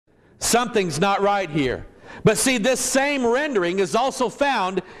Something's not right here. But see, this same rendering is also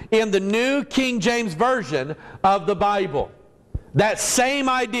found in the New King James Version of the Bible. That same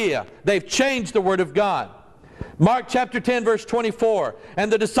idea. They've changed the Word of God. Mark chapter 10 verse 24.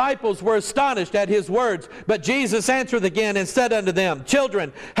 And the disciples were astonished at his words. But Jesus answered again and said unto them,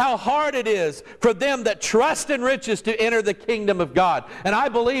 Children, how hard it is for them that trust in riches to enter the kingdom of God. And I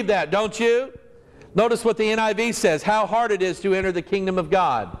believe that, don't you? Notice what the NIV says, how hard it is to enter the kingdom of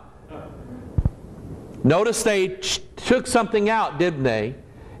God. Notice they took something out, didn't they?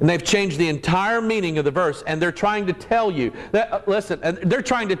 And they've changed the entire meaning of the verse. And they're trying to tell you, that, listen, they're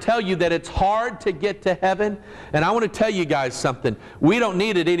trying to tell you that it's hard to get to heaven. And I want to tell you guys something. We don't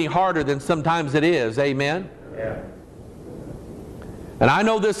need it any harder than sometimes it is. Amen? Yeah. And I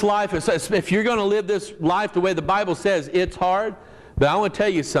know this life, if you're going to live this life the way the Bible says, it's hard. But I want to tell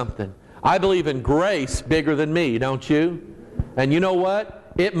you something. I believe in grace bigger than me, don't you? And you know what?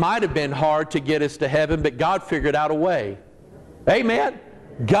 It might have been hard to get us to heaven, but God figured out a way. Amen?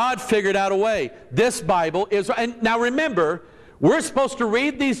 God figured out a way. This Bible is... And now remember, we're supposed to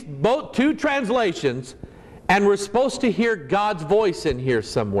read these two translations, and we're supposed to hear God's voice in here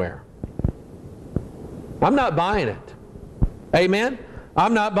somewhere. I'm not buying it. Amen?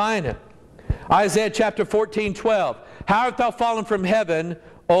 I'm not buying it. Isaiah chapter 14:12. How art thou fallen from heaven,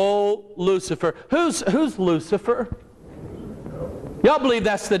 O Lucifer? Who's Lucifer? Y'all believe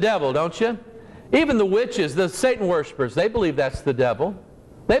that's the devil, don't you? Even the witches, the Satan worshipers, they believe that's the devil.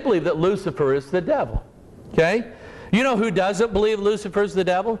 They believe that Lucifer is the devil. Okay? You know who doesn't believe Lucifer is the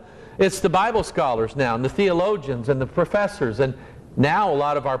devil? It's the Bible scholars now, and the theologians, and the professors, and now a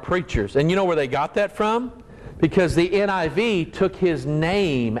lot of our preachers. And you know where they got that from? Because the NIV took his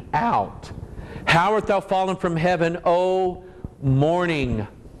name out. How art thou fallen from heaven, O morning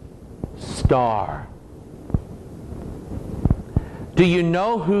star? Do you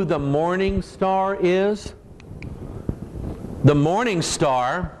know who the morning star is? The morning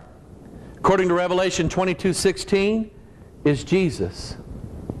star, according to Revelation 22:16, is Jesus.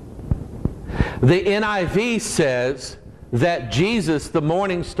 The NIV says that Jesus, the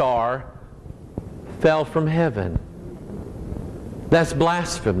morning star, fell from heaven. That's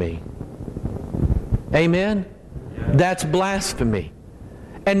blasphemy. Amen? That's blasphemy.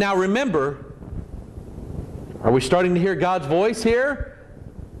 And now remember, are we starting to hear God's voice here?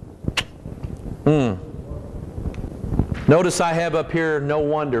 Notice I have up here, no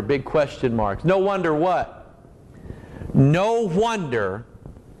wonder, big question marks. No wonder what? No wonder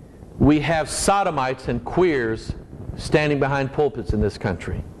we have sodomites and queers standing behind pulpits in this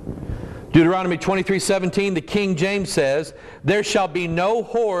country. Deuteronomy 23:17, the King James says, There shall be no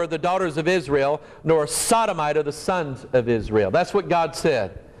whore of the daughters of Israel, nor sodomite of the sons of Israel. That's what God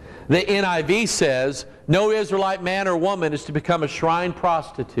said. The NIV says, no Israelite man or woman is to become a shrine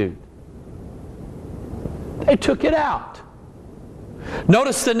prostitute. They took it out.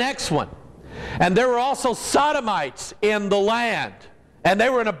 Notice the next one. And there were also sodomites in the land. And they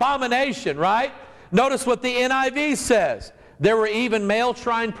were an abomination, right? Notice what the NIV says. There were even male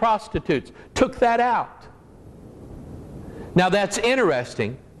shrine prostitutes. Took that out. Now that's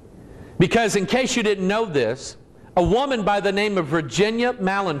interesting, because in case you didn't know this, a woman by the name of Virginia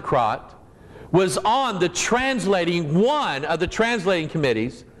Malincrot was on one of the translating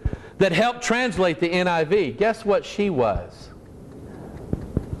committees that helped translate the NIV. Guess what she was?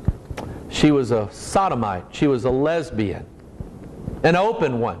 She was a sodomite. She was a lesbian. An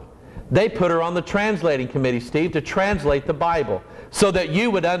open one. They put her on the translating committee, Steve, to translate the Bible so that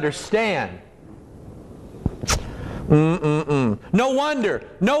you would understand. No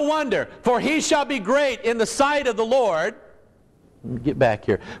wonder, for he shall be great in the sight of the Lord. Let me get back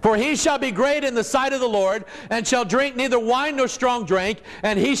here. For he shall be great in the sight of the Lord, and shall drink neither wine nor strong drink,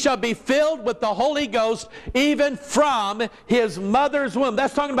 and he shall be filled with the Holy Ghost, even from his mother's womb.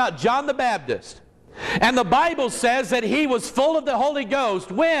 That's talking about John the Baptist. And the Bible says that he was full of the Holy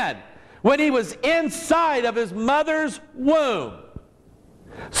Ghost. When? When he was inside of his mother's womb.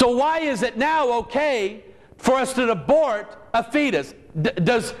 So why is it now okay for us to abort a fetus?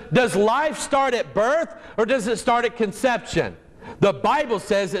 Does life start at birth, or does it start at conception? The Bible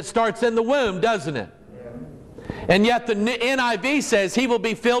says it starts in the womb, doesn't it? And yet the NIV says he will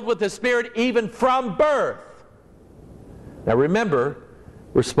be filled with the Spirit even from birth. Now remember,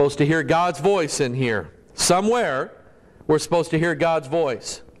 we're supposed to hear God's voice in here. Somewhere we're supposed to hear God's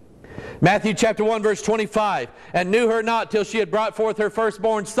voice. Matthew chapter 1 verse 25, and knew her not till she had brought forth her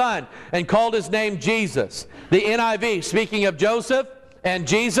firstborn son, and called his name Jesus. The NIV, speaking of Joseph, and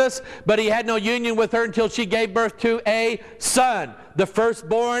Jesus, but he had no union with her until she gave birth to a son. The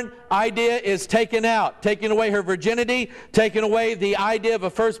firstborn idea is taken out, taking away her virginity, taking away the idea of a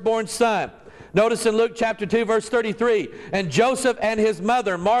firstborn son. Notice in Luke chapter 2, verse 33, and Joseph and his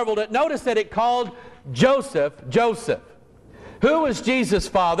mother marveled at, notice that it called Joseph, Joseph. Who was Jesus'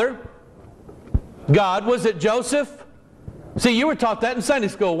 father? God. Was it Joseph? See, you were taught that in Sunday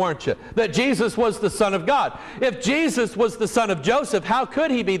school, weren't you? That Jesus was the Son of God. If Jesus was the son of Joseph, how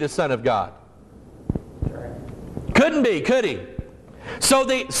could he be the Son of God? Couldn't be, could he? So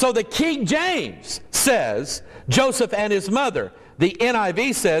the King James says Joseph and his mother. The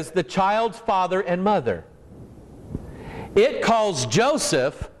NIV says the child's father and mother. It calls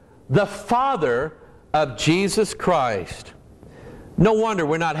Joseph the father of Jesus Christ. No wonder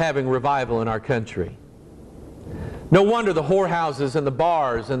we're not having revival in our country. No wonder the whorehouses and the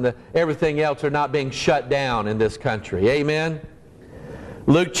bars and everything else are not being shut down in this country. Amen?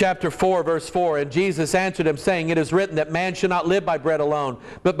 Luke chapter 4, verse 4, and Jesus answered him, saying, it is written that man shall not live by bread alone,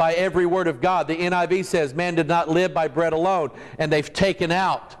 but by every word of God. The NIV says man did not live by bread alone, and they've taken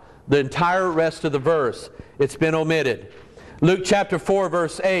out the entire rest of the verse. It's been omitted. Luke chapter 4,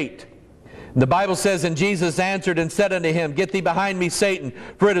 verse 8. The Bible says, and Jesus answered and said unto him, get thee behind me, Satan,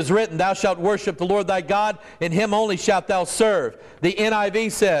 for it is written, thou shalt worship the Lord thy God, and him only shalt thou serve. The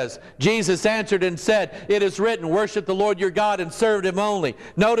NIV says, Jesus answered and said, it is written, worship the Lord your God and serve him only.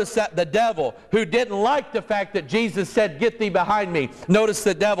 Notice that the devil, who didn't like the fact that Jesus said, get thee behind me, notice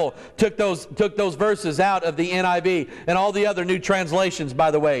the devil took those verses out of the NIV and all the other new translations, by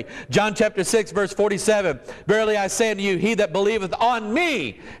the way. John chapter 6, verse 47, verily I say unto you, he that believeth on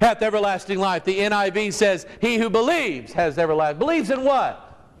me hath everlasting life. The NIV says, he who believes has everlasting. Believes in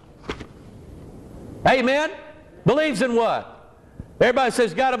what? Amen? Believes in what? Everybody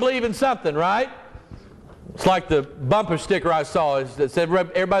says, got to believe in something, right? It's like the bumper sticker I saw that said,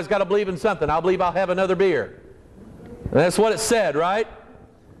 everybody's got to believe in something. I believe I'll have another beer. And that's what it said, right?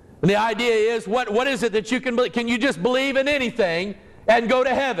 And the idea is, what is it that you can believe? Can you just believe in anything and go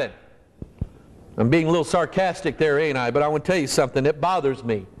to heaven? I'm being a little sarcastic there, ain't I? But I want to tell you something that bothers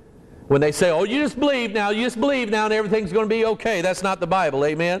me. When they say, oh, you just believe now, and everything's going to be okay. That's not the Bible,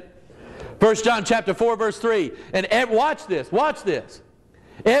 amen? 1 John chapter 4, verse 3. And watch this.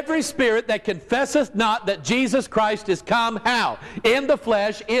 Every spirit that confesseth not that Jesus Christ is come, how? In the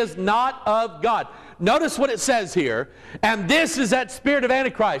flesh, is not of God. Notice what it says here. And this is that spirit of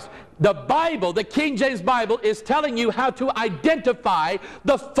Antichrist. The Bible, the King James Bible, is telling you how to identify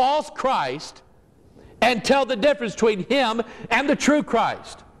the false Christ and tell the difference between him and the true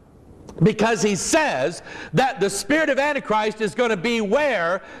Christ. Because he says that the spirit of Antichrist is going to be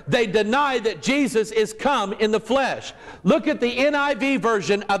where they deny that Jesus is come in the flesh. Look at the NIV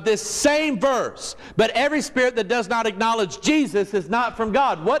version of this same verse. But every spirit that does not acknowledge Jesus is not from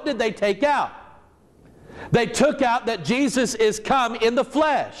God. What did they take out? They took out that Jesus is come in the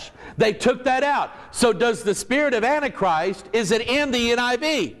flesh. They took that out. So does the spirit of Antichrist, is it in the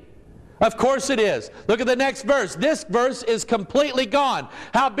NIV? Of course it is. Look at the next verse. This verse is completely gone.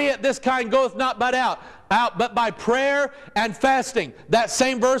 Howbeit this kind goeth not but out, but by prayer and fasting. That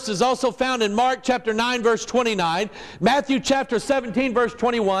same verse is also found in Mark chapter 9, verse 29, Matthew chapter 17, verse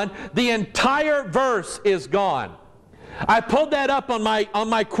 21. The entire verse is gone. I pulled that up on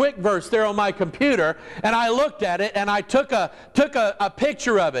my quick verse there on my computer, and I looked at it, and I took a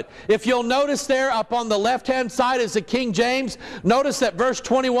picture of it. If you'll notice there up on the left-hand side is the King James. Notice that verse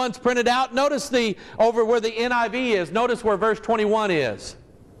 21 is printed out. Notice over where the NIV is. Notice where verse 21 is.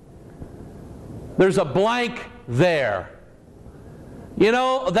 There's a blank there. You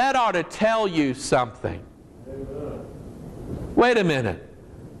know, that ought to tell you something. Wait a minute.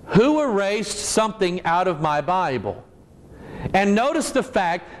 Who erased something out of my Bible? And notice the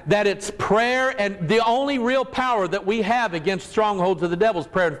fact that it's prayer, and the only real power that we have against strongholds of the devil is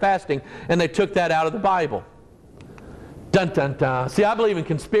prayer and fasting, and they took that out of the Bible. Dun, dun, dun. See, I believe in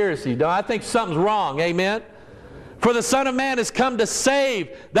conspiracy. I think something's wrong. Amen? For the Son of Man has come to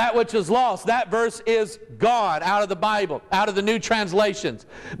save that which is lost. That verse is gone out of the Bible, out of the new translations.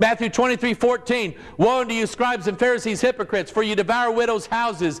 Matthew 23:14. Woe unto you, scribes and Pharisees, hypocrites, for you devour widows'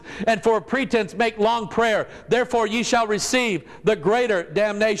 houses, and for a pretense make long prayer. Therefore ye shall receive the greater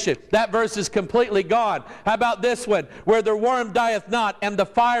damnation. That verse is completely gone. How about this one? Where the worm dieth not, and the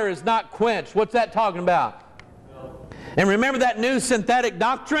fire is not quenched. What's that talking about? And remember that new synthetic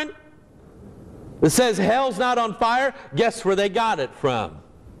doctrine? It says hell's not on fire. Guess where they got it from?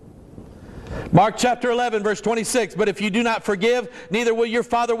 Mark chapter 11, verse 26. But if you do not forgive, neither will your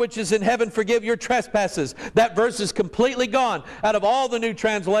Father which is in heaven forgive your trespasses. That verse is completely gone out of all the new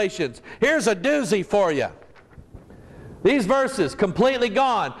translations. Here's a doozy for you. These verses completely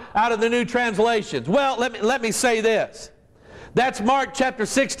gone out of the new translations. Well, let me say this. That's Mark chapter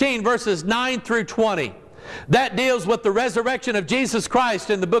 16, verses 9 through 20. That deals with the resurrection of Jesus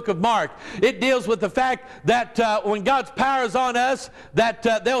Christ in the book of Mark. It deals with the fact that when God's power is on us, that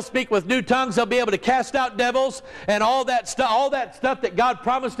they'll speak with new tongues, they'll be able to cast out devils, and all that stuff that God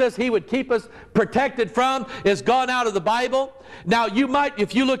promised us He would keep us protected from is gone out of the Bible. Now, you might,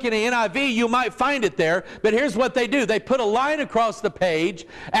 if you look in the NIV, you might find it there, but here's what they do. They put a line across the page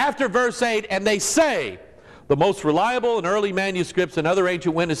after verse 8, and they say, the most reliable and early manuscripts and other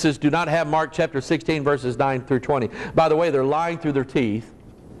ancient witnesses do not have Mark chapter 16, verses 9 through 20. By the way, they're lying through their teeth.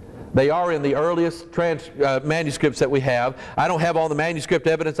 They are in the earliest manuscripts that we have. I don't have all the manuscript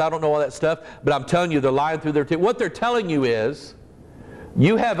evidence. I don't know all that stuff. But I'm telling you, they're lying through their teeth. What they're telling you is,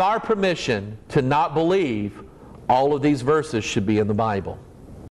 you have our permission to not believe all of these verses should be in the Bible.